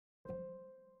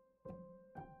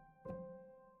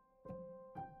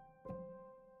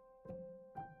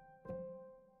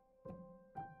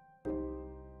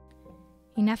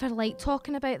He never liked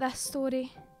talking about this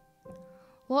story.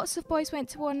 Lots of boys went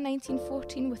to war in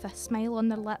 1914 with a smile on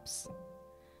their lips.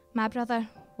 My brother,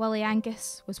 Willie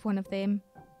Angus, was one of them.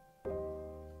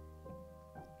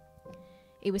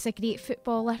 He was a great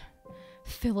footballer,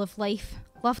 full of life,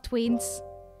 loved Waynes.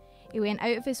 He went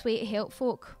out of his way to help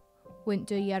folk, wouldn't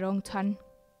do you a wrong turn.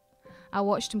 I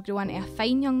watched him grow into a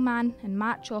fine young man and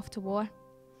march off to war.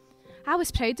 I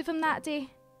was proud of him that day,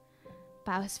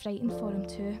 but I was frightened for him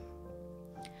too.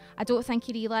 I don't think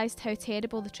he realised how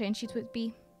terrible the trenches would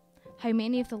be, how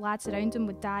many of the lads around him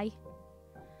would die.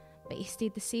 But he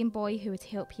stayed the same boy who would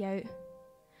help you out.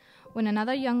 When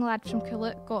another young lad from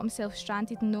Kuluk got himself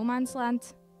stranded in no man's land,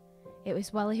 it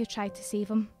was Willie who tried to save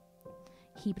him.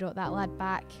 He brought that lad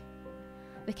back.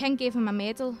 The king gave him a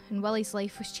medal and Willie's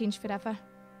life was changed forever.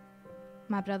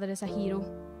 My brother is a hero,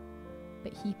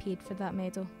 but he paid for that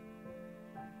medal.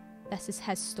 This is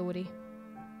his story.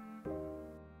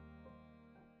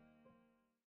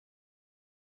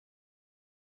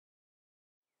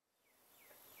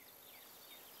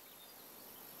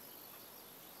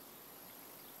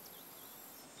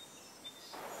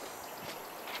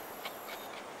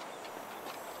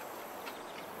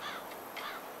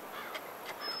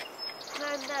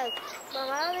 Granddad, my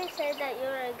mommy said that you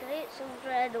were a great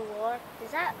soldier in the war.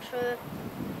 Is that true?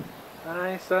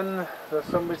 Aye, son, there's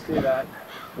some would say that.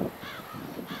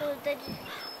 So did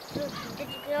you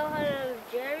kill her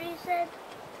Jerry said?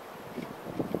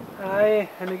 Aye,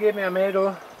 and they gave me a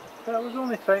medal, but I was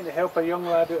only trying to help a young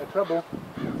lad out of trouble.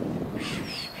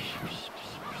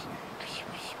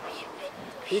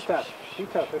 Peter,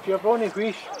 if you've only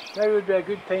wish, now would be a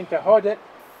good time to hold it.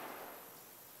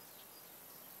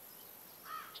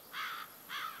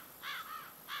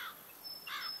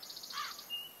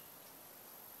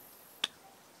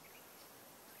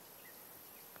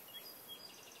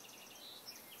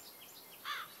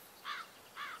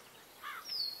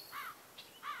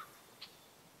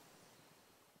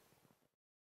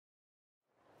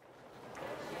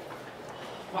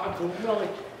 What a goal, Willie.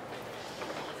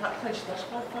 That clinched this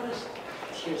one for us.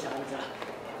 Cheers, Anza.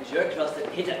 It was your cross that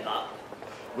paid it that.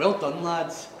 Well done,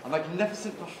 lads. A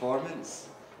magnificent performance.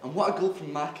 And what a goal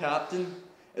from my captain.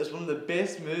 It was one of the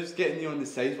best moves getting you on the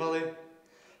side, Willie.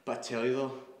 But I tell you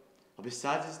though, I'll be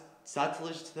sad to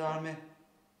lose to the army.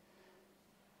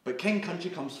 But king country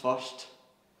comes first.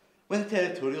 When the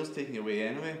territorial's taken away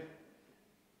anyway.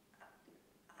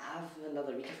 I have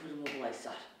another week before the mobilise,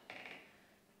 sir.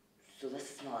 So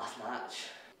this is my last match.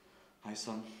 Aye,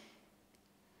 son.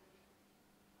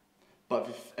 But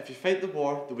if you fight the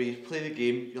war the way you play the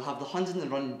game, you'll have the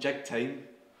 100-run jig time.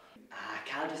 I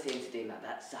can't just aim to do my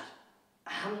bit, sir.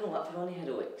 I'm not up for any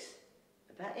heroics.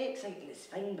 A bit exciting is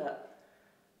fine, but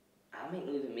I might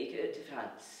not even make it out to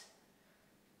France.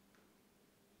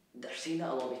 They're saying that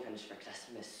I'll all be finished for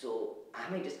Christmas, so I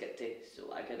might just get to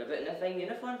swagger about in a fine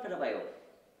uniform for a while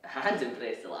and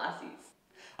impress the lassies.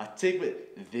 I take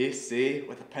what they say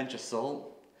with a pinch of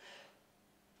salt.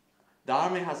 The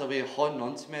army has a way of holding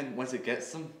on to men once it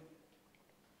gets them.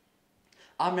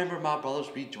 I remember my brothers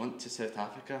we went to South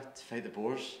Africa to fight the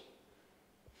Boers.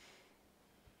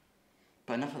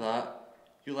 But enough of that,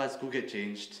 you lads go get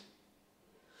changed.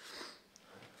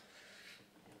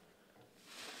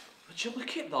 Would you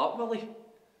look at that, Willie?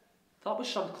 That was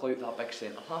some clout that big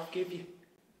centre-half gave you.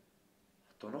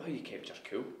 I don't know how you kept your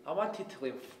cool. I wanted to lay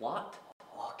him flat.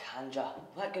 Oh, Kanja,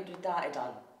 what good would that have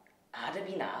done? Had it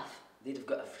been half, they'd have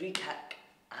got a free kick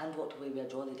and walked away with a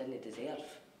draw they didn't deserve.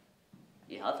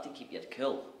 You have to keep your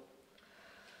cool.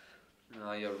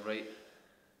 Nah, you're right.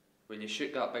 When you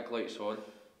shoot that big lights on,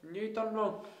 you done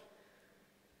wrong.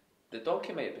 The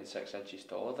donkey might have been 6 inches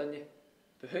taller than you,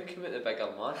 but who came out the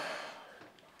bigger man?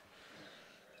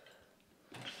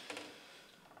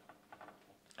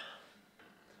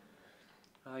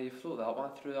 Ah, you float that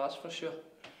one through, that's for sure.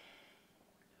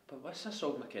 But what's this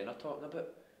old McKenna talking about?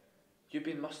 You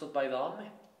being mustered by the army?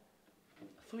 I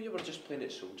thought you were just playing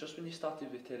at soldiers when you started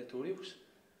with territorials.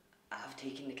 I've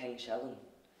taken the King's shilling.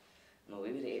 I'm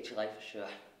away with the HLI for sure.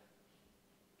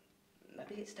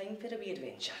 Maybe it's time for a wee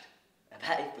adventure. A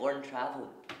bit of foreign travel.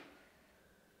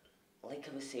 Like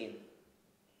I was saying,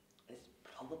 it's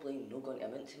probably not going to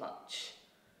amount to much.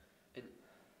 And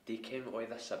do you ken what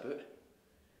all this about?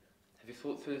 Have you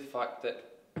thought through the fact that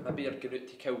maybe you're going out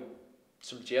to kill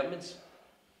some Germans?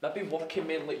 Maybe working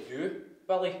men like you,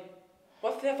 Willie?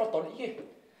 What have they ever done to you?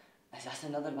 Is this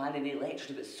another man in the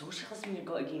lecture about socialism you've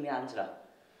got to give me, Angela?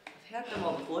 I've heard them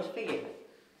all before for you.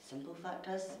 Simple fact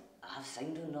is, I've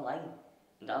signed on the line,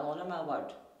 and I'll honour my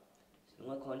word. It's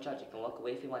not a contract you can walk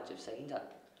away from once you've signed it.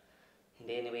 And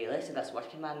anyway, less of this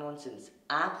working man nonsense.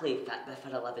 I play football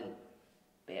for a living.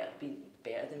 Better be.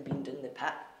 better than being down the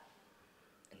pit.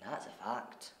 And that's a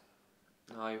fact.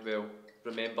 Aye, well,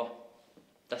 remember,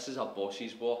 this is a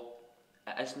boss's war.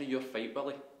 It isn't your fight,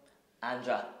 Willie.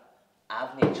 Andra,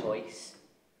 I've no choice.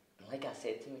 And like I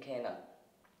said to McKenna,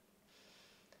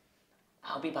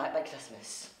 I'll be back by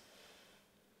Christmas.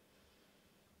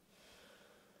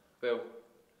 Well,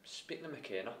 speaking of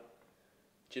McKenna,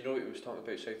 do you know what he was talking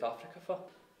about South Africa for?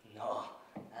 No,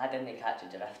 I didn't catch a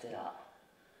drift of that.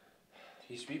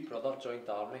 His wee brother joined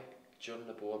the army during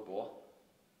the Boer War.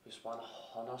 He was one of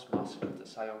Hunners massacred at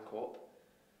Sion Cop.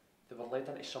 They were led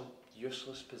into some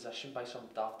useless position by some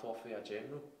daft off a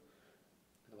general.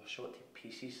 And they were shot to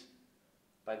pieces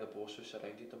by the boss who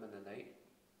surrounded them in the night.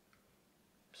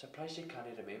 I'm surprised you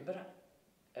can't remember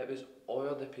it. It was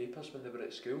all the papers when they were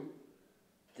at school.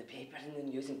 The paper and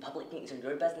the news and public meetings are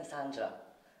your business, Andra.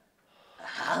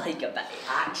 I like a bit of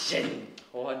action.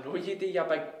 Oh, I know you do, you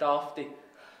big dafty.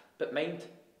 But mind,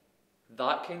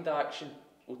 that kind of action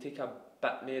will take a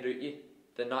bit more out of you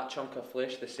than that chunk of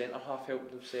flesh the centre half helped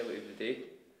them sell it of the day.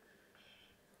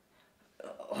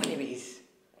 Anyways,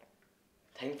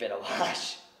 time for a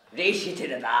wash. Race you to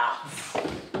the baths.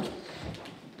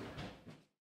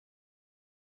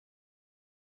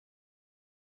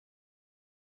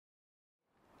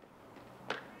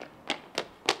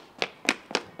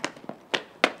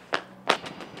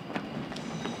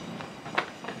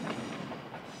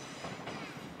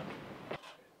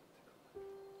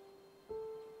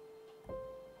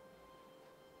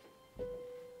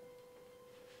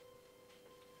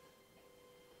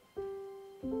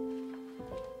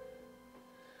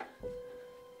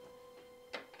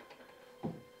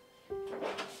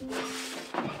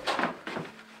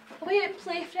 Away out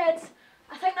play, Fred.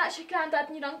 I think that's your granddad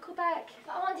and your uncle back.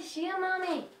 But I want to see her,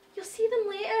 Mummy. You'll see them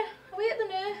later. Away at the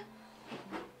now.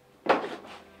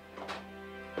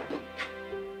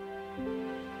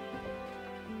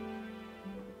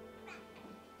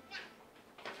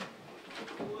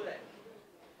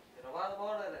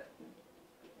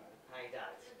 Hi,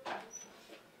 Dad.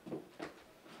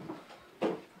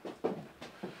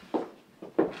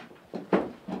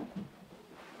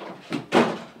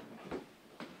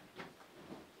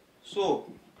 So,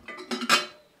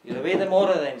 you're away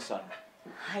tomorrow then, son?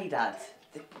 Hi, Dad.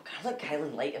 The Garlic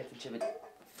Highland Light Infantry would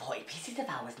 40 pieces if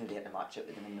I wasn't there to march out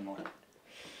with them in the morning.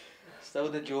 Still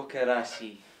the joker, I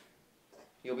see.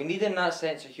 You'll be needing that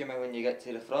sense of humour when you get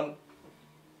to the front.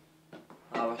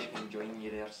 I wish I could join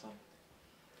you there, son.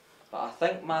 But I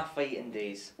think my fighting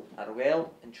days are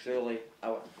well and truly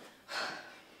out.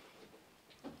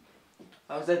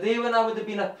 That was a day when I would have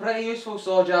been a pretty useful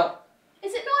soldier.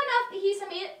 Is it not enough that he's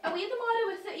away tomorrow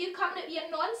without you coming out with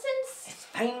your nonsense? It's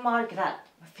fine, Margaret.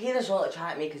 My father's all to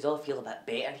try to make us all feel a bit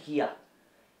better here.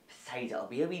 Besides, it'll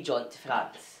be a wee jaunt to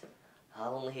France.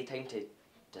 I'll only have time to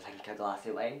drink a glass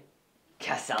of wine,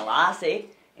 kiss a lassie,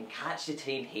 and catch the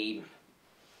train home.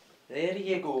 There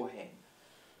you go, hen.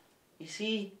 You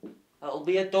see, it'll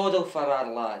be a doddle for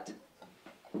our lad.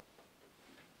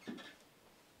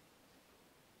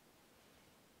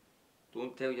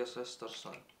 Don't tell your sister,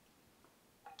 son.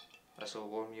 This'll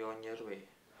warm you on your way.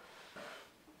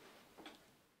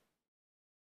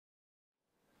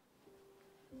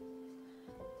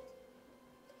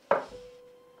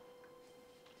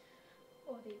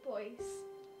 Oh, they boys.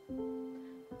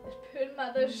 Their poor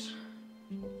mothers.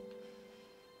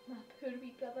 My poor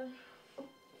wee brother.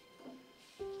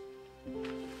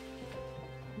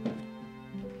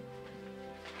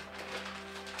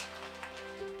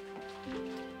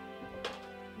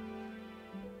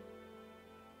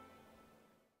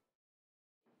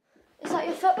 Is that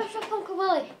your foot bishop, Uncle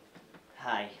Willie?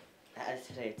 Hi, it is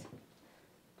Fred.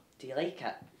 Do you like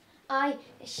it? Aye,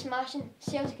 it's smashing.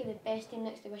 Celtic are the best team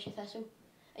next to Wishy Thistle.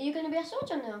 Are you going to be a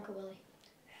soldier now, Uncle Willie?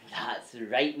 That's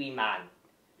right, wee man.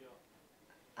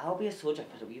 I'll be a soldier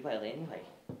for a wee while anyway.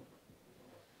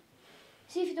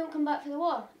 See if you don't come back for the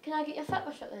war. Can I get your foot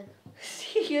bishop then?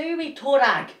 See you, wee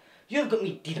torag. You've got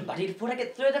me dead and buried before I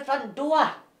get through the front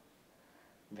door.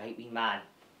 Right, wee man.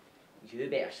 You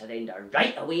better surrender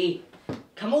right away.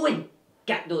 Come on,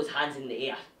 get those hands in the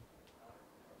air.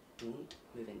 Don't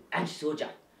move an inch, soldier,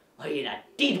 or you're a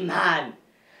dead man.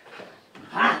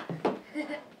 Ha!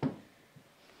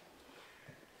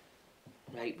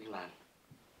 Right, wee man.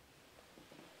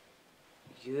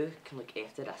 You can look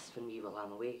after this when we will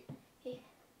I'm away. Yeah.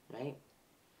 Right?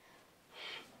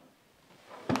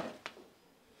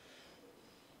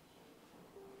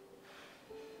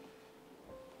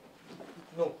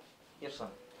 No, here, son.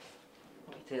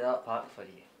 Let me take that back for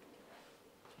you.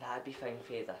 That'd be fine,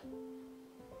 Father.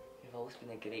 You've always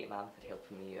been a great man for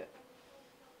helping me out.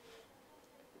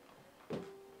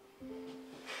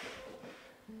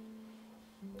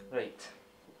 Right.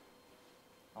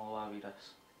 I'll allow you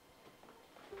this.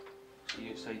 See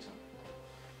you outside, son.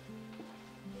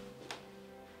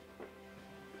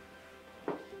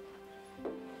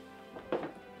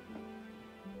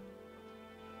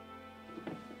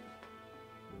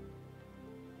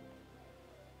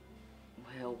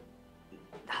 Well,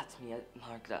 that's me out,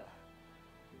 Margaret.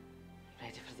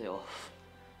 Ready for the off.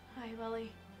 Aye,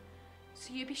 Willie.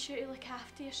 So you be sure to look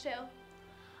after yourself.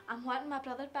 I'm wanting my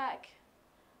brother back.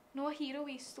 No hero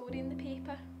with his story in the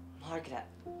paper. Margaret,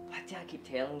 what do I keep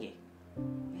telling you?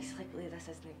 Most likely this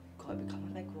isn't going to become a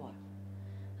big war.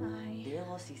 Aye. They'll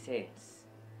lost his sense.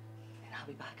 And I'll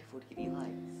be back before you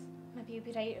realise. Maybe you'll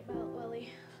be right about it, Willie.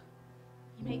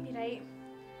 You might be right.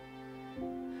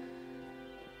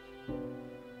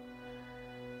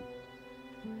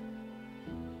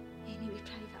 Anyway,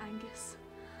 Private Angus,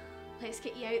 let's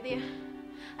get you out there.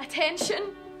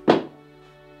 Attention!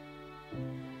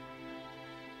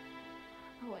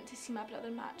 I want to see my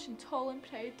brother marching tall and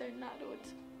proud down that road.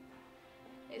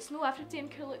 It's no everyday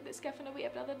and cool look that's given away a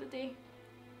brother today.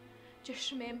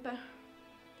 Just remember,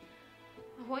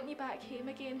 I want you back home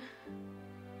again.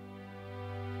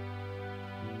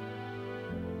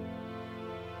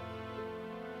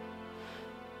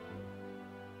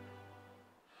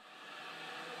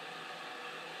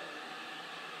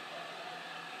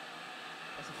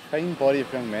 It's a fine body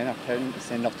of young men are counting to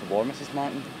send off to war, Mrs.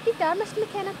 Martin. Good there, Mr.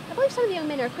 McKenna. I believe some of the young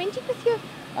men are acquainted with you.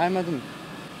 Aye, madam.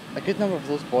 A good number of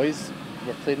those boys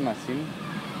were played in my team.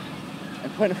 In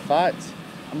point of fact,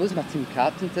 I'm losing my team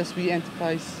captain to this wee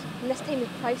enterprise. In this time of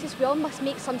crisis, we all must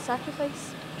make some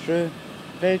sacrifice. True.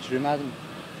 Very true, madam.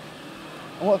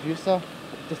 And what of you, sir? Do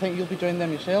you think you'll be joining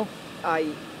them yourself?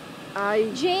 Aye.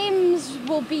 James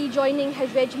will be joining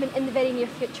his regiment in the very near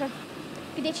future.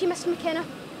 Good day to you, Mr. McKenna.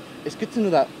 It's good to know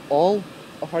that all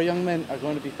of our young men are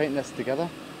going to be fighting this together.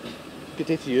 Good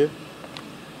day to you.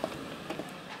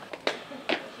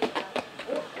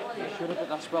 Are you sure about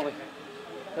this, Willie?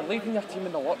 You're leaving your team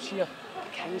in the lurch here.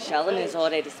 King Shilling is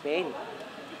already spent.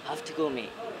 Have to go,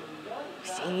 mate.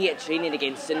 We've seen you at training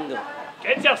against Sindel.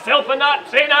 Get yourself in that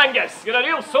train, Angus. You're a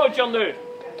real soldier now.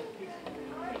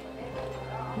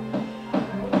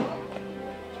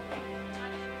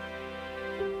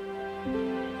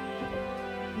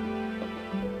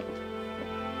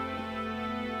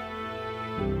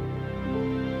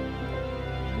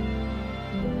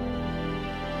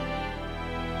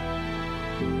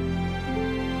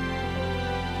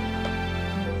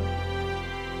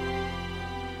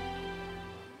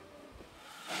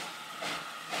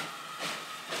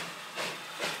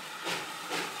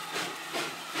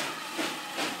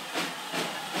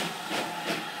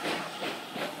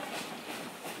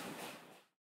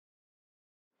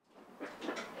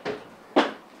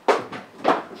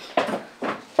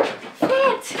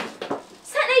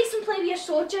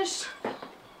 Soldiers.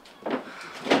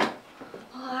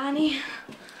 Oh, Annie,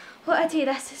 what a day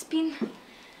this has been.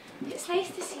 It's nice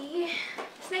to see you.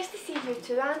 It's nice to see you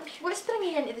too, Anne. What's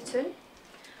bringing you into the town?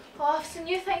 Oh, I've some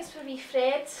new things for wee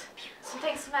Fred, some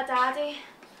things for my daddy.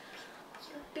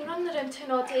 I've been running around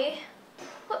town all day.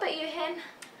 What about you, Hen?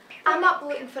 I'm up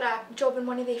looking for a job in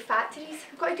one of the factories.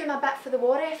 I've got to do my bit for the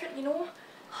war effort, you know.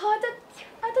 Oh,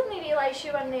 I didn't realise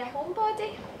you were in a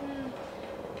homebody.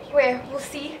 Well, we'll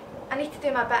see. I need to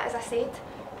do my bit, as I said.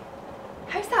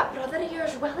 How's that brother of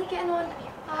yours, Willie, getting on?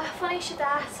 Ah, funny you should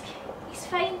ask. He's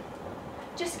fine.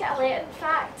 Just got a letter, in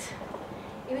fact.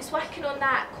 He was working on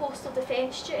that coastal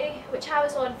defence duty, which I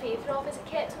was all in favour of as it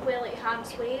kept him well out of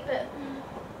harm's way, but,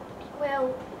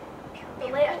 well, the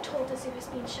letter told us he was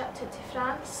being shipped out to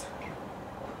France.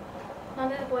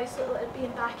 None of the boys look like they're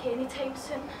being back anytime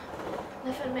soon.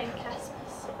 Never mind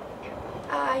Christmas.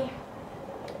 Aye.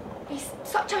 He's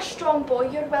such a strong boy,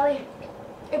 your Willie.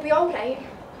 He'll be alright.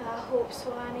 I hope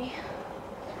so, Annie.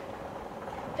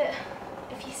 But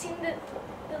have you seen the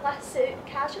list of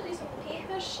casualties in the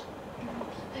papers?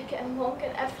 They're getting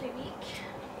longer every week.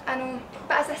 I know,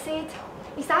 but as I said,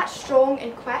 he's that strong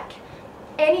and quick.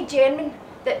 Any German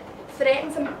that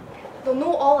threatens him, they'll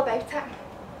know all about it.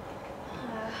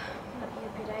 Maybe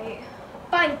you'll be right.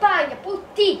 Bang, bang, you're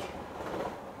both dead.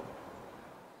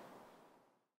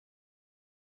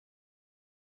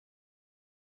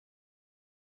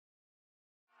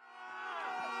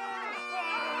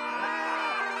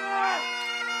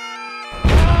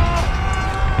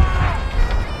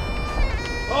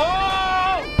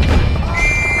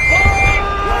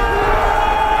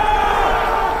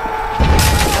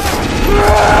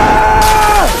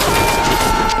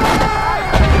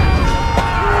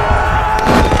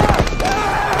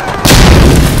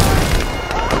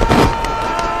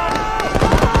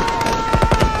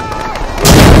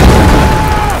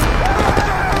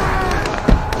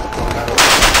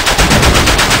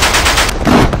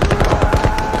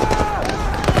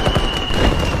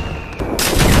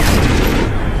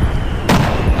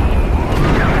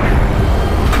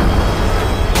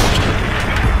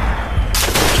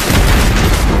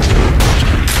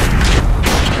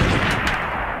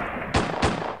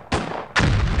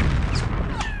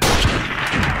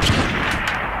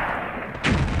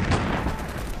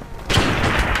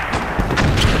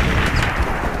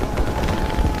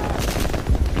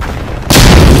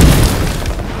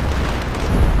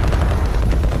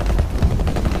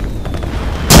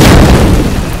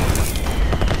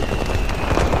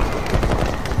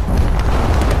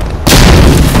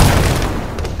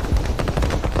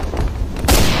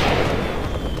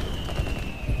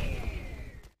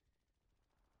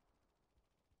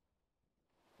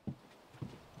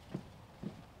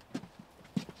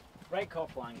 Right,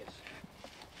 Corporal Angus.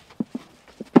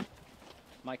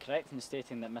 Am I correct in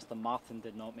stating that Mr. Martin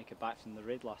did not make it back from the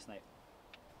raid last night?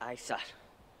 Aye, sir.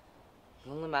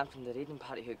 The only man from the raiding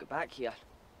party who got back here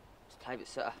was Private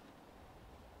Sutter.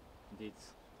 Indeed.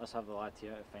 Let's have the lad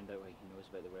here to find out what he knows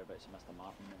about the whereabouts of Mr.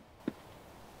 Martin then.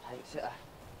 Private Sutter.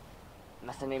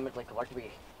 Mr. Name would like a word with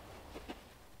you.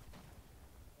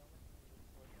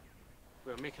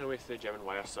 We're making our way through the German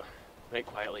wire, sir. Right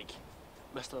quiet, like.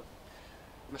 Mr.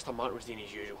 Martin was doing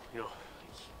his usual, you know, like,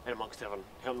 in amongst everyone,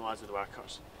 helping the lads with the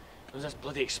workers. There was this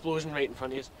bloody explosion right in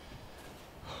front of us.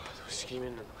 There was screaming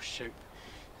and there was shouting.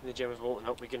 And the Germans were opening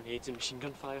up with grenades and machine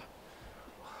gun fire.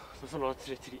 Nothing on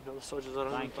to retreat, not the soldiers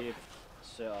around. Thank you,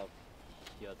 sir.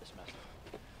 You're dismissed.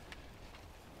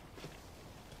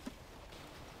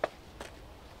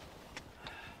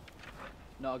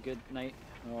 Not a good night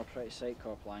nor a pretty sight,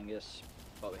 Corporal Angus,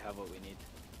 but we have what we need.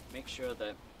 Make sure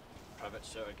that Private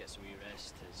Sutter gets a wee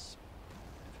rest as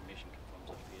information confirms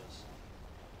our fears.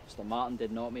 Mr. Martin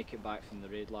did not make it back from the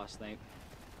raid last night.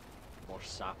 More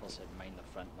sappers had mined the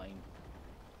front line.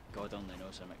 God only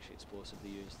knows how much explosive they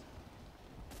used.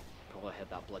 Probably had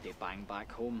that bloody bang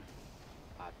back home.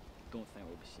 I don't think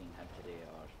we'll be seeing him today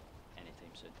or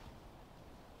anytime soon.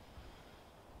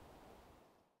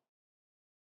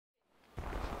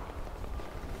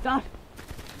 Sir,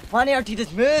 one RT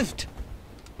just moved.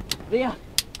 There,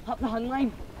 up the Hun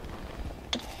line.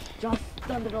 Just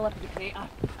under the lip of the crater.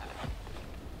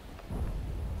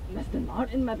 Mr.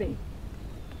 Martin, maybe.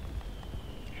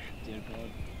 Dear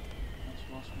God, let's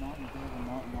lost Martin dead and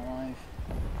Martin alive.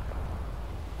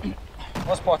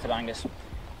 Well spotted, Angus.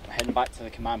 We're heading back to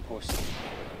the command post.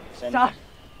 Send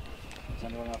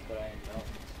everyone off the right.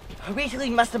 Are we to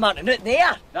leave Mr. Martin out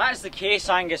there? That is the case,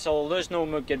 Angus. I'll lose no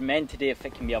more good men today if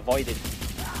it can be avoided.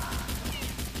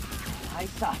 Aye,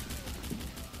 sir.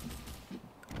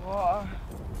 Water.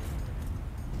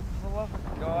 For the love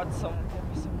of God, someone give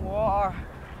me some water.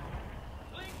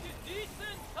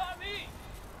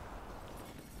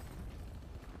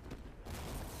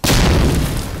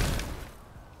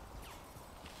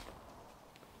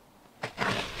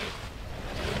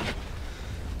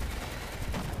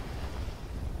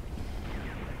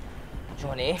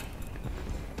 Johnny,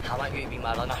 I want you to be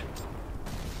my runner.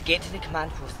 Get to the command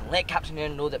post and let Captain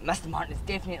Aaron know that Mr. Martin is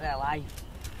definitely alive.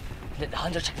 And that the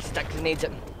hunters can stick grenades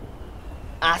at him.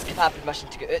 Ask if I have permission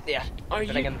to get out there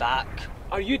and bring him back.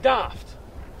 Are you daft?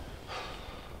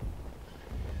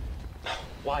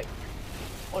 Why?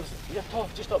 Honestly, you're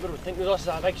tough just up there with thinking this is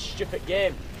a big stupid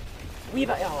game. Wee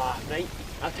bit of a laugh, right?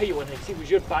 I'll tell you one thing, see, it was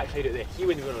your backside out there. He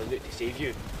wouldn't have been on the route to save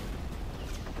you.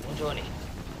 Well, Johnny,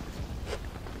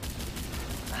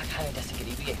 I can't disagree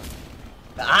with you,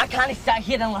 but I can't sit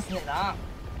here and listen to that.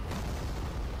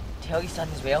 Tell your son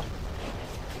as well.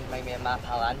 You remind me of my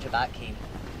pal Andrew back home.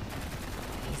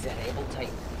 He's a rebel type.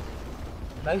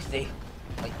 Mouthy,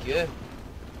 like you.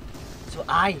 So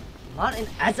aye, Martin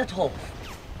is a tough,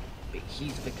 but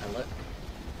he's a bigger look.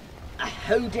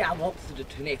 How do I walk through the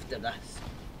town after this?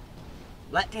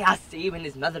 What do I say when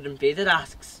his mother and father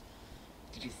asks,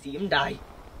 did you see him die?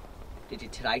 Did you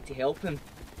try to help him?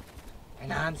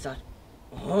 And I answer,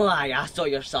 oh aye, I saw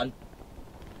your son.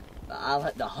 But I'll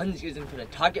let the Huns use him for a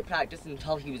target practice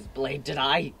until he was bled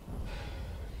dry.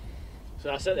 So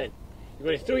that's it then. You're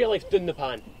going to throw your life down the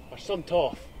pan, or some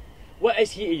toff. What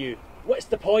is he to you? What's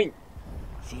the point?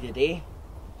 See the day?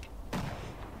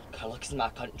 Carluck's in my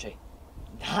country.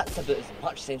 That's about as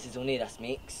much sense as only this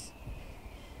makes.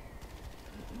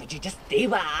 Would you just do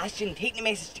what I asked you and take the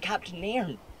message to Captain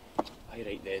Nairn? Aye,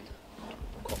 right then.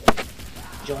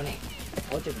 Johnny,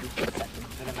 what did we sit down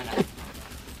for a minute?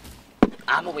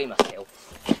 I'm away myself.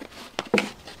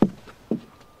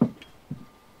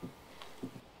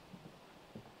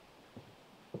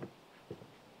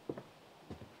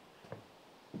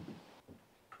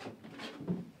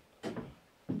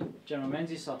 General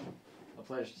Menzies, sir. A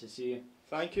pleasure to see you.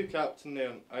 Thank you, Captain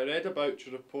Nairn. I read about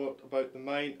your report about the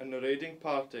mine and the raiding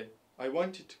party. I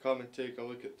wanted to come and take a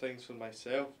look at things for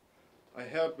myself. I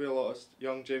heard we lost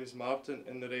young James Martin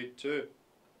in the raid too.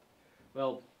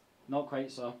 Well, not quite,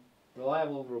 sir.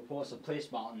 Reliable reports have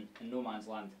placed Martin in no man's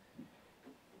land.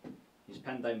 He's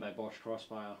pinned down by Bosch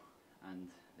crossfire, and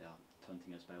they are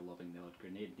taunting us by lobbing the odd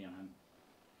grenade near him.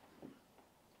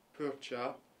 Poor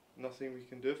chap. Nothing we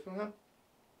can do for him?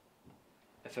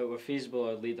 If it were feasible,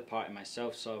 I'd lead the party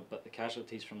myself, sir, but the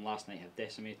casualties from last night have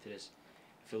decimated us.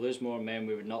 If we lose more men,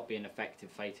 we would not be in effective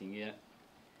fighting yet.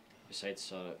 Besides,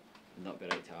 sir, it would not be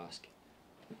right to ask.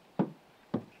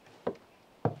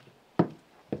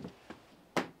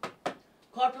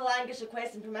 Corporal Angus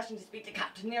requesting permission to speak to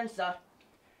Captain Nairn, sir.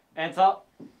 Enter.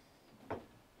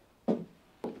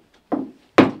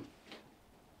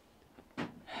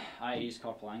 Hi, he's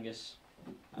Corporal Angus.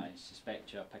 I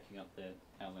suspect you're picking up the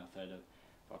earlier thread of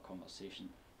our conversation.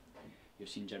 You've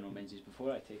seen General Menzies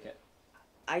before, I take it?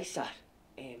 Aye, sir.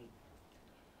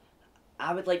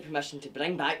 I would like permission to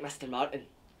bring back Mr. Martin.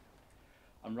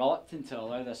 I'm reluctant to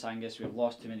allow this, Angus. We've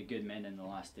lost too many good men in the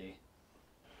last day.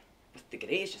 With the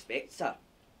greatest respect, sir,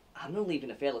 I'm not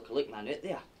leaving a fellow Caluck man out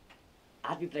there.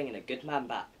 I'd be bringing a good man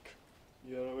back.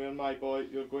 You're aware, my boy,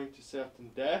 you're going to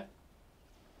certain death?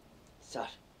 Sir,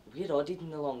 we're odded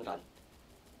in the long run.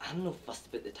 I'm no fussed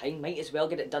about the time, might as well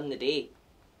get it done the day.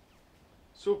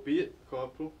 So be it,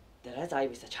 Corporal. There is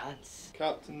always a chance.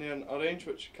 Captain there, and arrange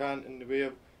what you can in the way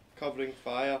of covering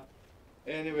fire.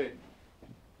 Anyway,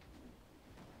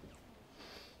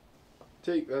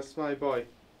 take this, my boy.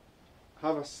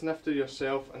 Have a snifter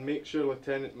yourself and make sure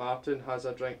Lieutenant Martin has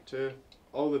a drink too.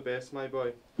 All the best, my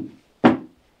boy.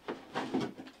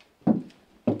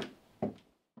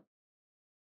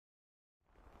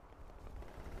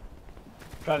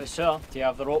 Private Sir, do you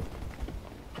have the rope?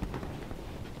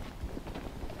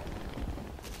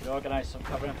 You organise some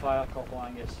covering fire, Corporal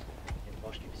Angus. You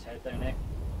boss keep his head down, eh?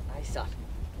 Aye, sir.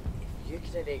 If you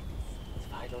could have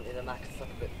fired onto the Mac for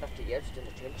about 50 years down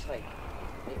the trench line,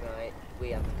 make my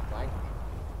way up to the flank.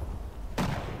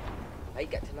 I'd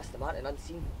get to Mr. Martin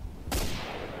unseen.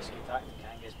 Risky tactic,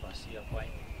 Angus, but I see your point.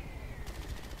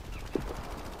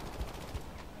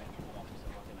 Right, I'm off to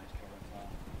organise covering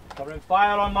fire. Covering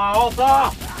fire on my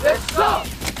altar! Yes, sir!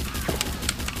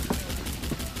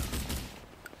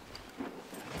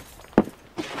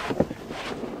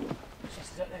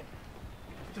 Just sit down.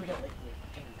 Do you like me?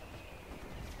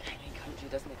 Any country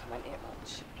doesn't come into it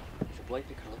much. If a boy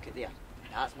pick a look at there,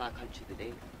 that's my country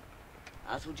today.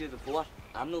 I told you before,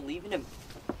 I'm not leaving him.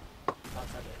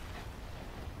 That's it.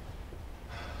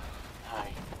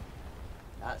 Aye.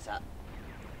 That's it.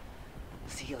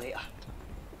 See you later.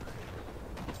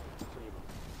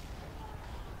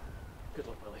 Good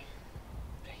luck, Willie.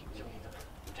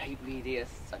 Right, we there,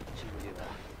 such a view there.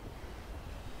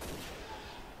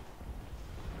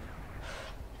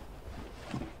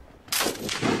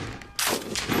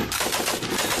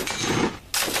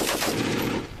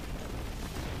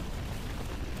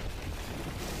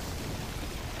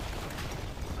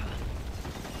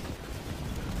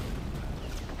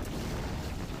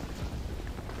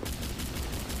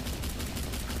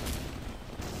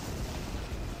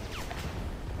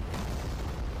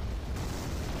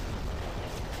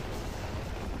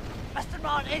 Mr.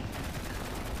 Martin!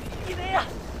 You there?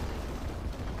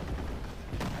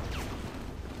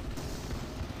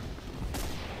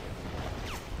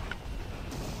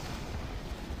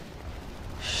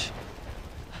 Shh.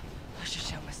 Hush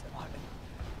yourself, Mr. Martin.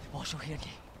 The boss will hear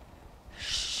you.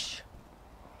 Shh.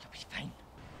 You'll be fine.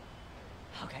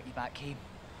 I'll get you back home.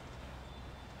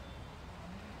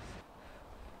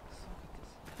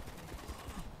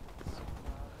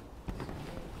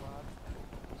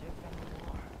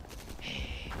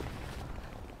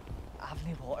 I've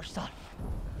no water, sir.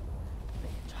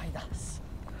 Try this.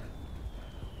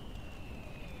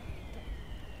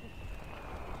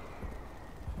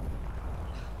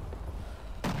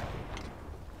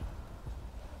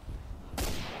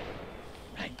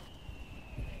 Right.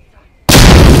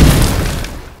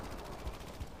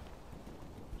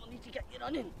 We'll need to get you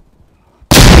running.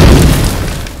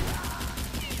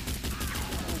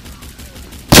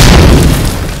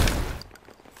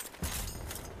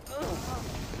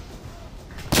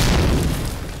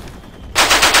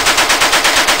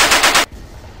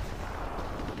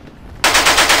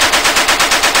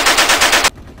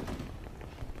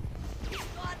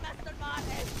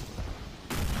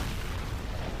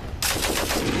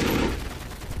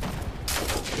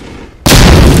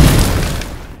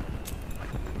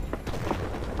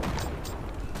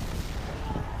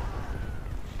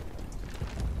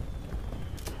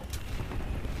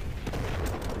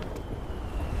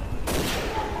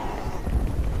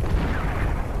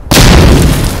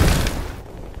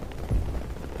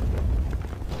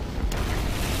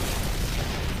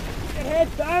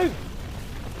 Head down!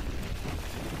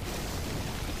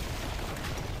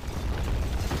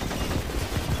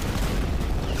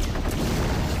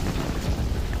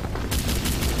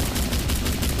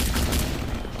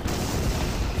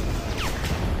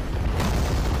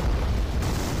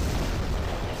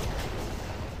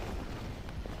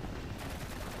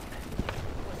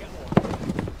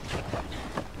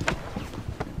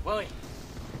 Willie!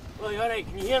 Willie, alright,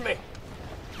 can you hear me?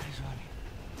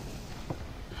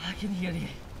 I can hear you.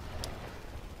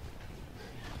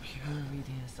 Pure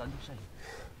radiant sunshine.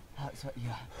 That's what you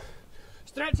are.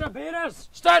 Stretcher bearers!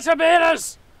 Stretcher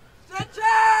bearers!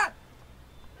 Stretcher!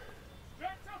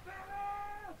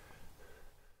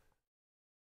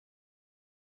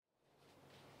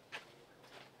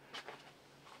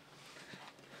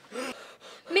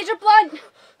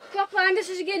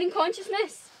 is regaining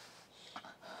consciousness.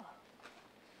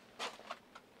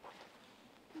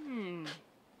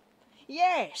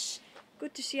 Yes.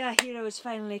 Good to see our hero has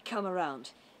finally come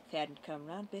around. If he hadn't come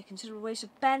round, it'd be a considerable waste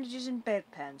of bandages and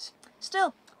bedpans.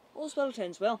 Still, all's well that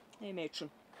ends well, eh, matron?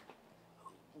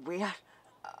 Where?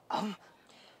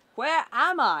 Where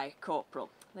am I, Corporal?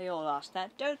 They all ask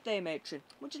that, don't they, matron?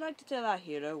 Would you like to tell our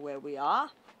hero where we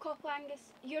are? Corporal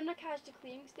Angus, you're in a casualty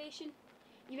clearing station.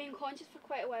 You've been conscious for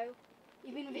quite a while.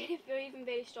 You've been very brave and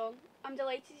very strong. I'm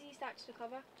delighted to see you start to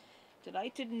recover.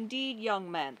 Delighted indeed, young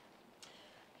man.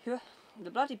 The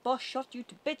bloody boss shot you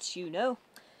to bits, you know.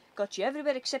 Got you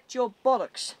everywhere except your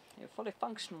bollocks. You're fully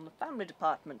functional in the family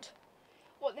department.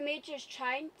 What the Major is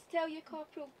trying to tell you,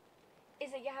 Corporal,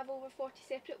 is that you have over 40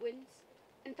 separate wounds,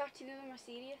 and 13 of them are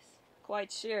serious.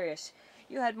 Quite serious.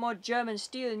 You had more German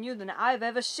steel in you than I've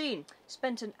ever seen.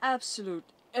 Spent an absolute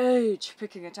age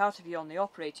picking it out of you on the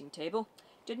operating table.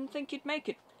 Didn't think you'd make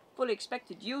it. Fully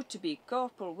expected you to be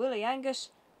Corporal Willie Angus,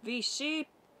 VC,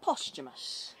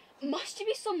 posthumous. Must you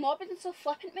be so morbid and so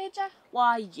flippant, Major?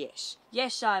 Why, yes.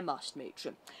 Yes, I must,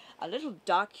 matron. A little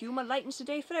dark humour lightens the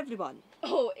day for everyone.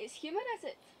 Oh, it's humour, is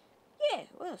it? Yeah,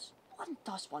 well, one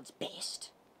does one's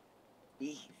best.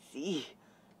 Easy.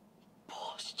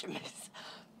 Posthumous.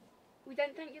 We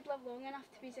didn't think you'd live long enough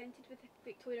to be presented with the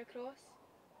Victoria Cross.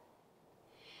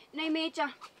 Now, Major,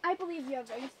 I believe you have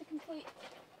rounds to complete.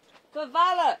 For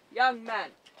valour, young man.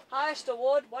 Highest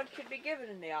award one could be given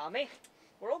in the army.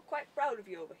 We're all quite proud of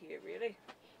you over here, really.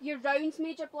 Your rounds,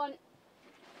 Major Blunt.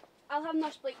 I'll have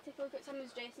Nurse Blake take a look at some of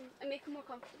his dressings and make him more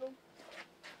comfortable.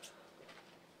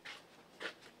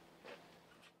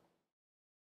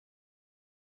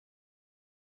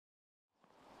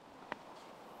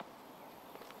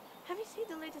 Have you seen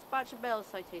the latest batch of Bell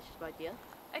citations, my dear?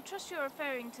 I trust you're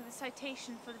referring to the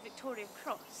citation for the Victoria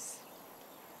Cross.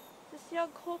 This young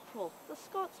corporal, the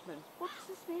Scotsman, what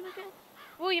is his name again?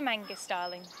 William Angus,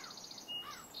 darling.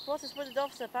 Brought his wounded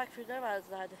officer back through no man's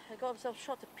land and got himself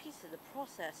shot to pieces in the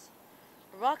process.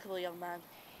 Remarkable young man.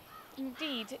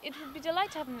 Indeed, it would be a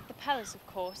delight to have him at the palace, of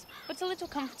course, but a little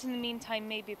comfort in the meantime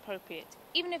may be appropriate,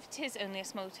 even if it is only a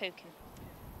small token.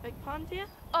 Beg pardon, dear?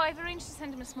 Oh, I've arranged to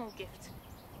send him a small gift.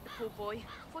 The poor boy,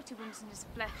 40 wounds in his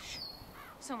flesh.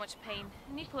 So much pain,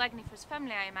 and equal agony for his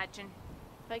family, I imagine.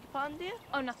 Beg pardon, dear?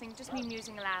 Oh, nothing, just me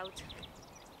musing aloud.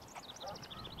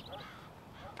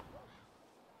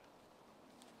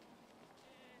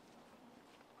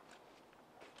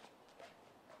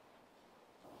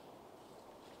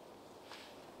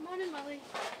 Morning, Willie.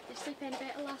 Did you sleep any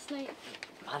better last night?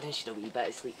 Managed a wee bit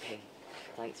of sleep, Pen.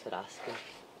 Thanks for asking.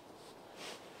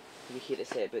 Are we here to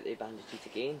set about the bandages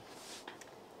again?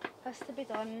 Has to be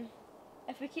done.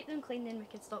 If we keep them clean, then we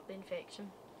can stop the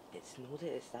infection. It's not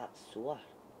that it's that sore.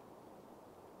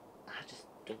 I just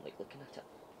don't like looking at it.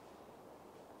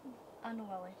 I know,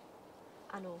 Willie.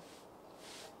 I know.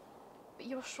 But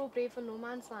you were so brave in no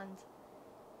man's land.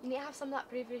 You need to have some of that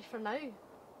bravery for now.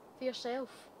 For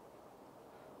yourself.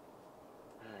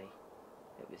 Aye,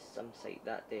 it was some sight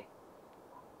that day.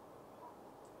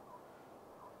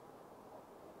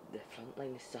 The front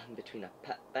line is sitting between a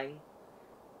pit bang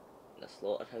and a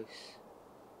slaughterhouse.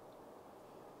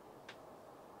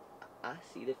 I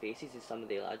see the faces of some of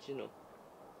the lads, you know.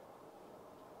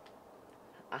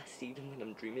 I see them when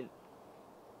I'm dreaming.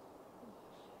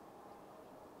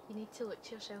 You need to look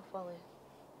to yourself, Willie.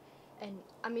 And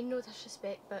I mean no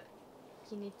disrespect, but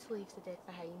you need to leave the dead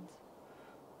behind.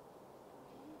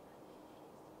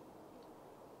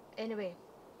 Anyway,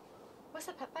 what's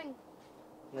a pit bang?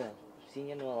 Well, seeing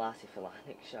you know a lassie for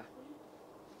Lanarkshire.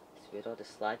 It's where all the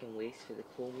slag and waste for the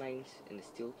coal mines and the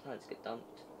steel plants get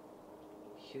dumped.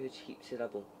 Huge heaps of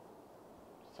rubble.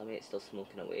 Some of it's still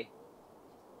smoking away.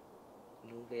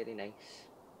 No very nice.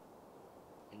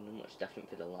 And no much different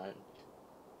for the land.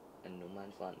 And no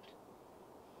man's land.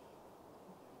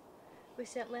 We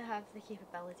certainly have the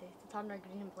capability to turn our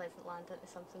green and pleasant land into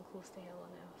something close to hell on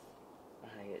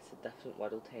earth. Aye, it's a different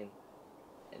world, Hen.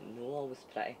 And no always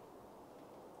pretty.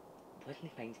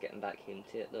 Wouldn't mind getting back home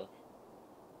to it though.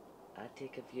 I'd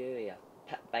take a view of a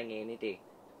pit bang any day.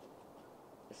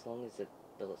 As long as the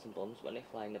bullets and bombs weren't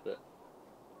flying about.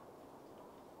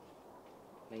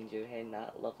 Mind you, Hen,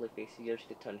 that lovely face of yours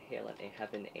could turn hell into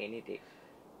heaven any day.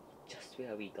 Just with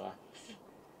a wee glance.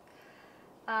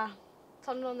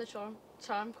 Turn on the charm,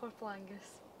 Corporal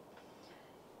Angus.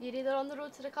 You're either on the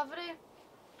road to recovery,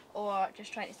 or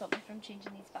just trying to stop me from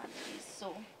changing these bandages,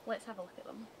 so let's have a look at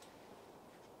them.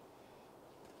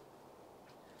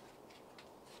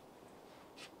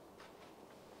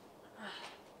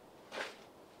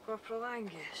 Corporal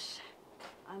Angus,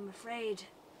 I'm afraid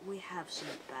we have some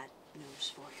bad news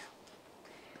for you.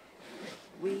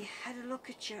 We had a look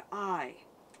at your eye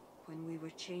when we were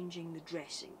changing the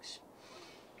dressings,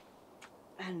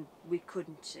 and we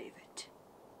couldn't save it.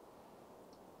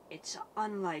 It's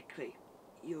unlikely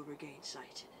you'll regain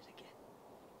sight in it again.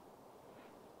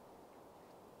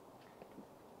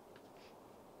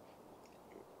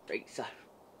 Right, sir.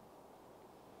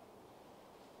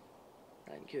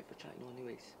 Thank you for trying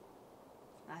anyways.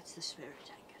 That's the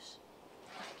spirit, Angus.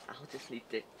 I'll just need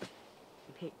to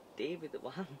make David the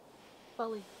one.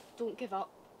 Willie, don't give up.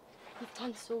 You've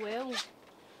done so well.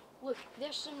 Look,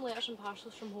 there's some letters and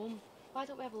parcels from home. Why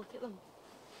don't we have a look at them?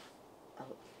 I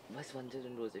was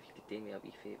wondering, Rose, if you could do me a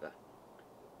wee favour.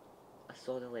 I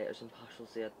saw the letters and parcels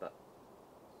there, but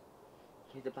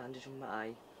with the bandage on my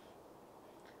eye,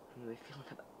 I'm really feeling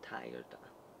a bit tired.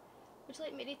 Would you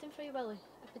like me to read them for you, Willie?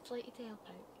 If it's like you to help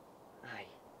out. Aye,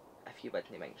 if you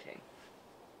wouldn't mind, Ken.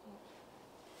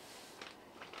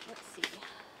 Let's see.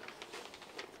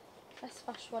 This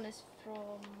first one is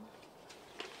from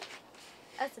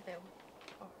Isabel,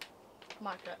 or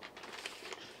Margaret.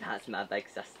 That's my big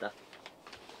sister.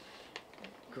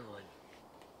 Go on.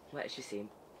 What is she saying?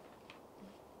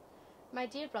 My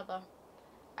dear brother,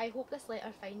 I hope this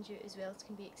letter finds you as well as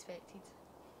can be expected.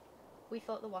 We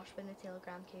thought the worst when the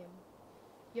telegram came.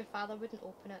 Your father wouldn't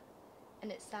open it,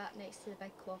 and it sat next to the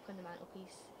big clock on the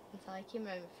mantelpiece until I came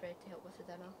round with Fred to help with the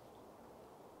dinner.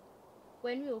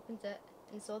 When we opened it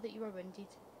and saw that you were wounded,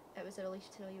 it was a relief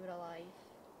to know you were alive.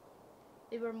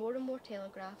 There were more and more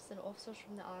telegraphs and officers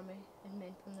from the army and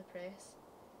men from the press.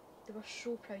 They were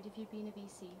so proud of you being a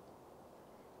BC.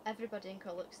 Everybody in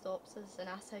Curlick stops us and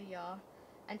asks how you are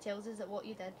and tells us that what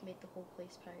you did made the whole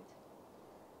place proud.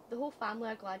 The whole family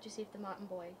are glad you saved the Martin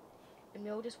boy, and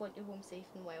we all just want you home safe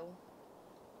and well.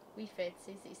 Wee Fred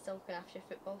says that he's still looking after your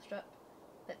football strip,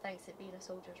 but thinks that being a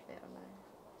soldier's better now.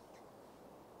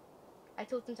 I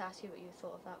told him to ask you what you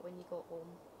thought of that when you got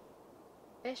home.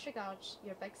 Best regards,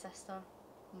 your big sister,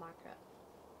 Margaret.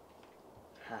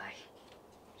 Aye,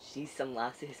 she's some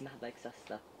lassie, is my big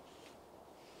sister.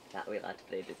 That wee lad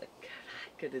Fred is a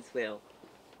cracker as well.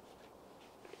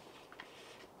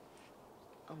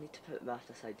 I'll need to put back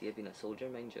this idea of being a soldier,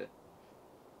 mind you.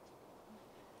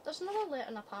 There's another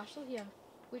letter in a parcel here.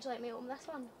 Would you like me to open this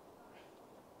one?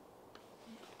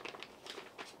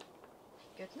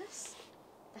 Goodness,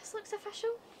 this looks official.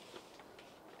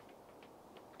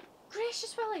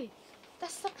 Gracious Willie,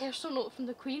 this is a personal note from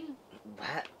the Queen.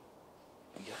 What?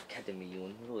 You're kidding me, you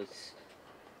own Rose.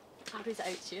 I'll read it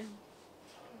out to you.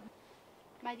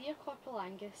 My dear Corporal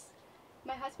Angus,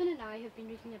 my husband and I have been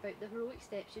reading about the heroic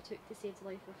steps you took to save the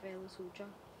life of a fellow soldier.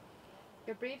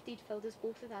 Your brave deed filled us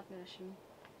both with admiration.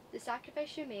 The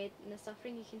sacrifice you made and the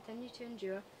suffering you continue to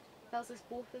endure fills us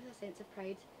both with a sense of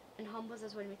pride and humbles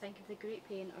us when we think of the great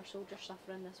pain our soldiers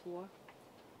suffer in this war.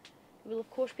 We will of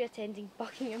course be attending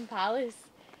Buckingham Palace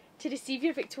to receive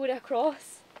your Victoria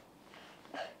Cross.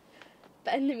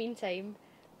 But in the meantime,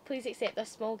 please accept this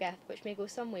small gift which may go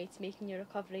some way to making your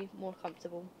recovery more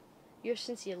comfortable. Yours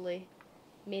sincerely,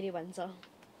 Mary Windsor.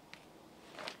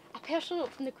 A personal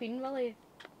note from the Queen, Willie.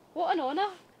 What an honour!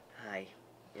 Aye,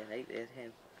 you're right there,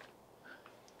 Hen.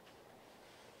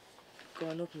 Go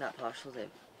on, open that parcel then.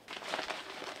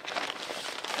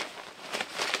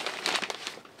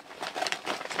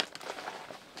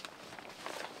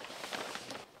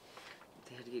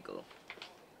 There you go.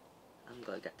 I'm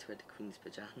gonna get to wear the Queen's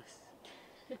pyjamas.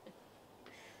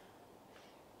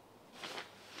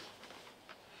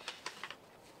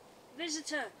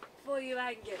 Visitor for you,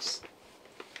 Angus.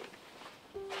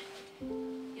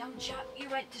 Young chap you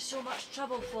went to so much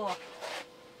trouble for.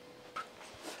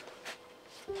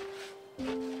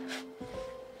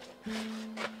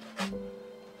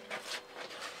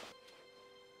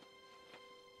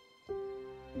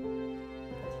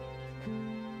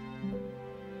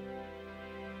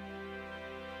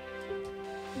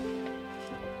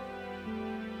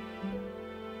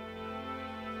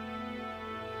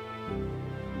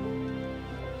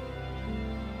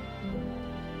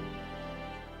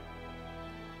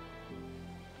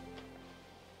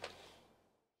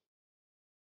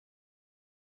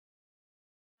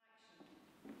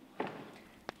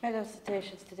 Medal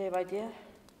citations today, my dear.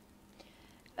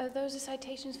 Are those the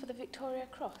citations for the Victoria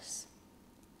Cross?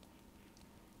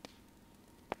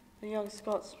 The young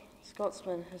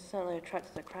Scotsman has certainly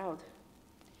attracted a crowd.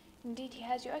 Indeed he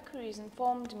has. Your equerries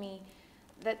informed me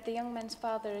that the young man's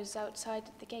father is outside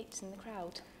at the gates in the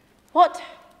crowd. What?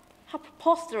 How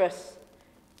preposterous!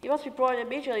 You must be brought in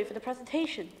immediately for the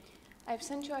presentation. I have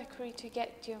sent your equerry to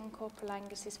get young Corporal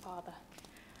Angus's father.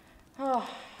 Oh,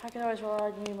 I can always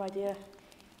rely on you, my dear.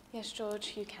 Yes,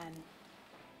 George, you can.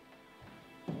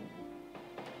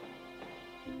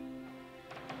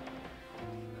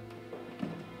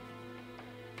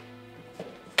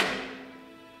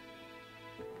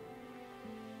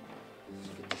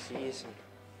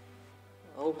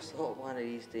 always thought one of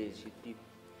these days you'd be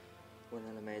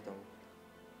winning a medal,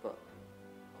 but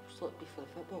I always thought it'd be for the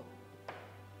football.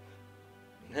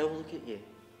 Now look at you.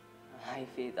 Aye,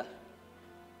 Father.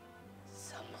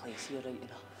 Some place here right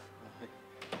enough.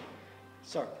 Aye.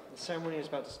 Sir, the ceremony is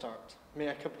about to start. May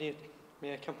I accompany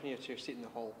you to your seat in the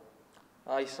hall?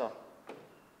 Aye, sir.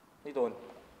 Lead on.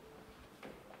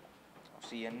 I'll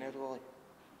see you in there, Willie.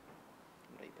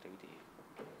 I'm right proud of you.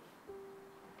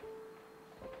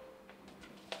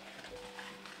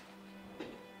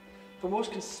 For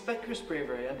most conspicuous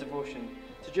bravery and devotion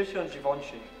to duty on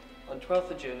Givenchy on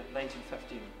 12th of June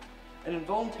 1915, in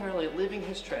involuntarily leaving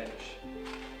his trench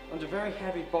under very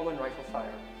heavy bomb and rifle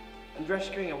fire, and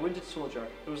rescuing a wounded soldier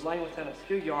who was lying within a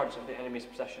few yards of the enemy's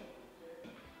position.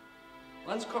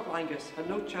 Lance Corporal Angus had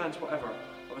no chance whatever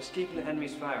of escaping the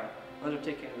enemy's fire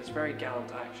undertaking this very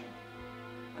gallant action,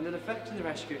 and in effecting the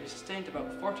rescue he sustained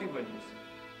about 40 wounds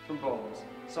from bombs,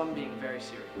 some being very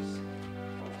serious.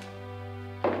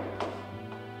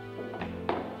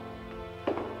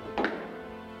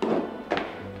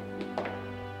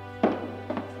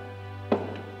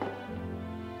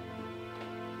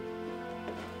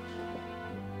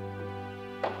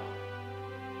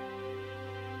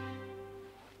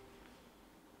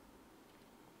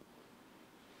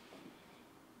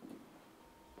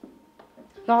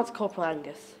 Lance Corporal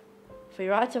Angus, for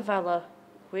your act of valour,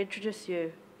 we introduce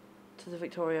you to the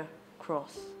Victoria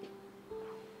Cross.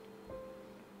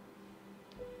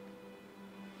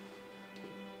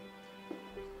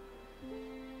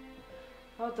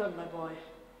 Well done, my boy.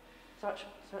 Such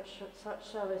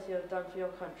service you have done for your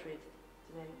country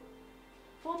today.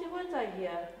 40 wounds, I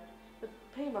hear. The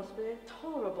pain must be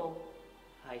intolerable.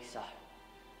 Aye, sir.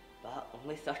 But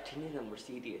only 13 of them were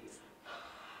serious.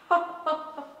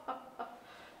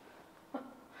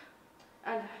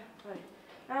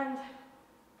 And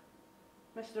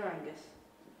Mr. Angus,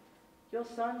 your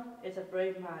son is a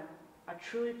brave man, a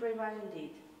truly brave man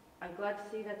indeed. I'm glad to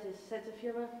see that his sense of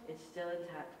humour is still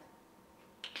intact.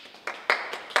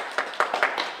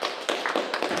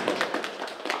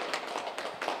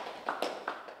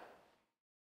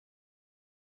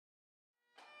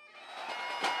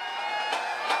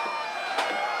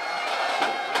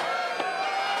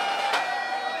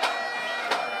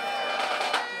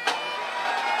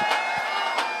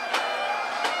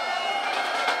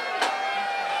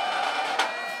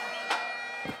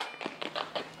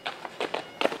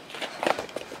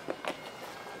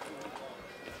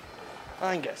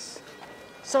 Angus,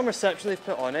 some reception they've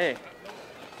put on, eh?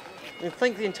 You'd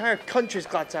think the entire country's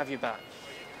glad to have you back.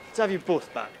 To have you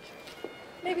both back.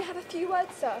 Maybe have a few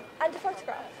words, sir, and a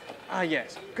photograph. Ah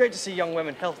yes, great to see young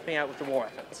women helping out with the war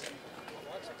efforts.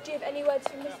 Do you have any words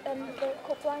from the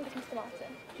Corporal Angus, Mr. Martin?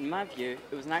 In my view,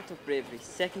 it was an act of bravery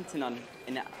second to none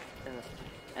in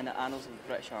the annals of the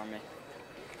British Army.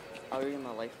 I'll owe you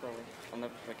my life, Willie. I'll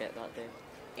never forget that day.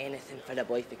 Anything for the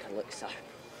boy if he could look, sir.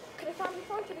 Could a family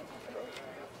photo be possible?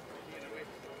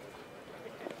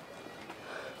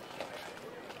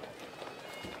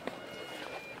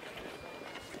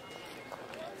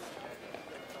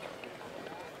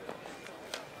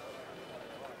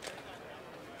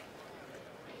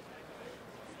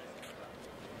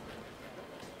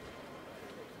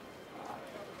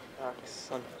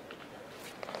 Son,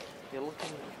 you're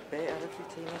looking better every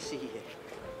time I see you.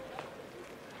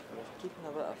 You're keeping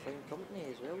a bit of fine company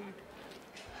as well.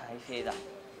 Aye, Father.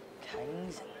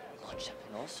 Kings and lordship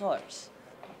and all sorts.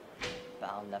 But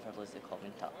I'll never lose the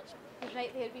common touch. You're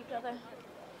right there, wee brother.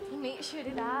 You make sure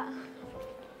of that.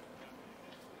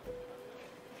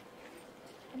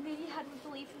 And there you had me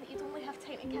believing that you'd only have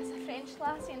time to kiss a French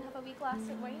lassie and have a wee glass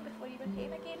of wine before you were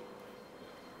home again.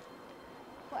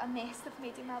 What a mess they've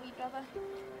made of my wee brother.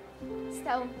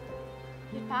 Still,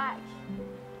 you're back.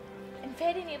 And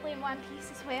very nearly in one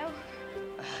piece as well.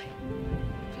 Aye,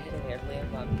 very nearly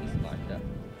in one piece, Martha.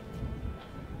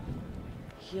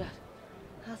 Here,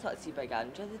 I thought I'd see Big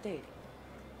Andrew the day.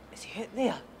 Is he out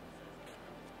there?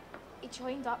 He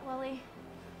joined up, Willie.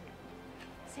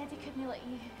 Said he couldn't let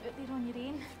you out there on your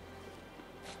own.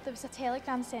 There was a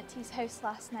telegram sent to his house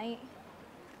last night.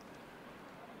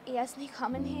 He isn't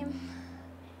coming home.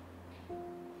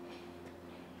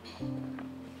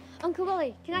 Uncle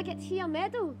Willie, can I get to your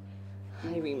medal?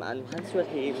 Aye, wee man, once we're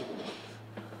home.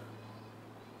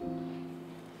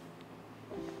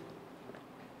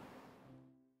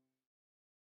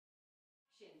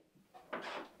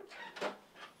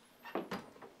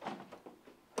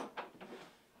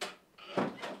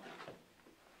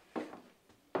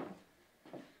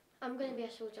 I'm going to be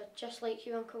a soldier just like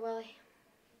you, Uncle Willie.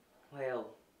 Well,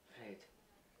 Fred,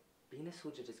 being a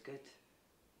soldier is good.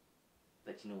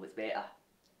 But you know what's better?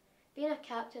 Being a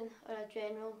captain or a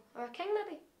general or a king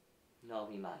maybe? No,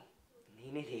 wee man.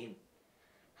 None of them.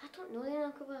 I don't know then,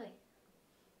 Uncle Willie.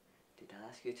 Did I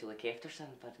ask you to look after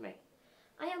something for me?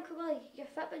 Aye, Uncle Willie, you're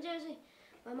fit by Jersey.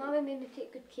 My mamma made me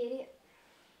take good care of it.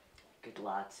 Good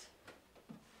lads.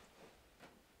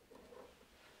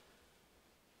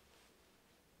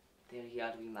 There you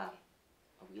are, wee man.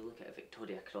 A wee look at a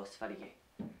Victoria Cross for you.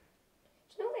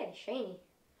 It's not very shiny.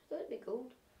 I thought it'd be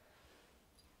gold.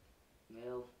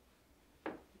 Well,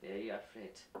 there you are,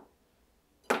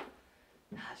 Fred.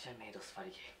 That's your medals for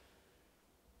you.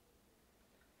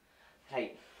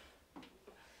 Right.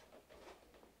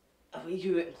 Away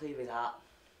you out and play with that.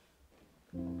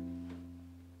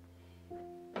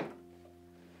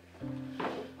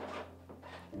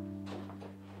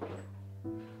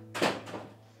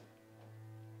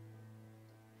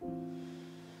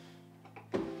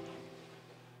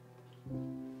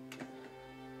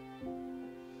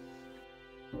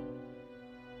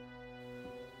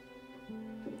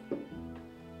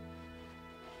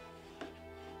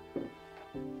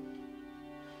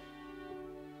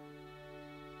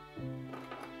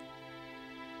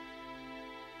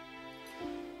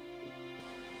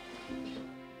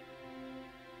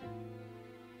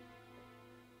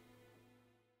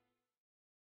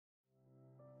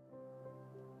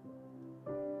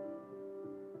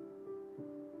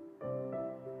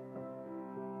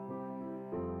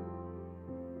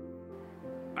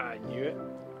 I knew it.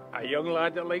 A young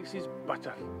lad that likes his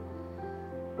butter.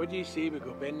 What do you say we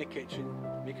go in the kitchen,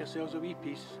 make ourselves a wee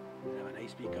piece, and have a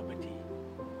nice wee cup of tea?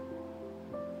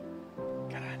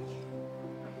 Come on.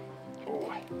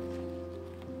 Oh,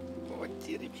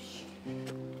 dearie me.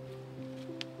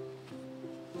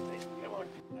 Right, come on.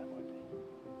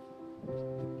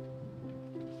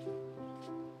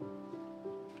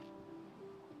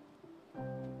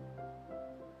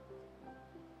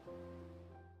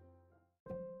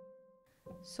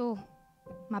 So,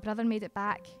 my brother made it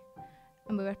back,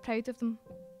 and we were proud of them.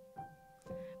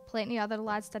 Plenty of other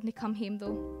lads didn't come home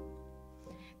though.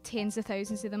 Tens of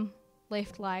thousands of them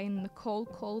left lying in the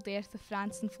cold, cold earth of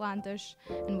France and Flanders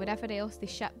and wherever else they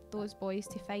shipped those boys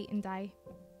to fight and die.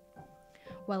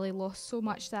 Willie lost so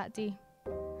much that day.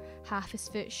 Half his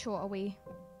foot shot away,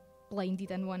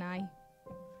 blinded in one eye.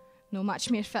 No much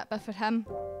more fitba for him.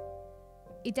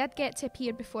 He did get to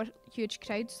appear before huge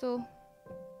crowds though.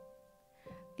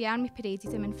 The army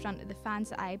paraded him in front of the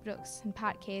fans at Ibrox and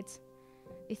Parkhead.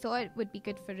 They thought it would be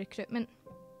good for recruitment.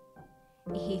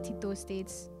 He hated those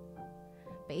days,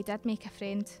 but he did make a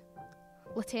friend.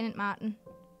 Lieutenant Martin,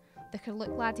 the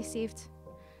Kerlook lad he saved,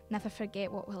 never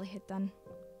forget what Willie had done.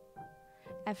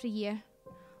 Every year,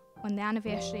 on the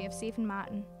anniversary of saving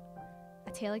Martin,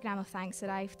 a telegram of thanks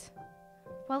arrived.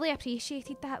 Willie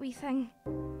appreciated that wee thing.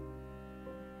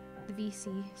 The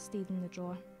VC stayed in the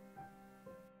drawer.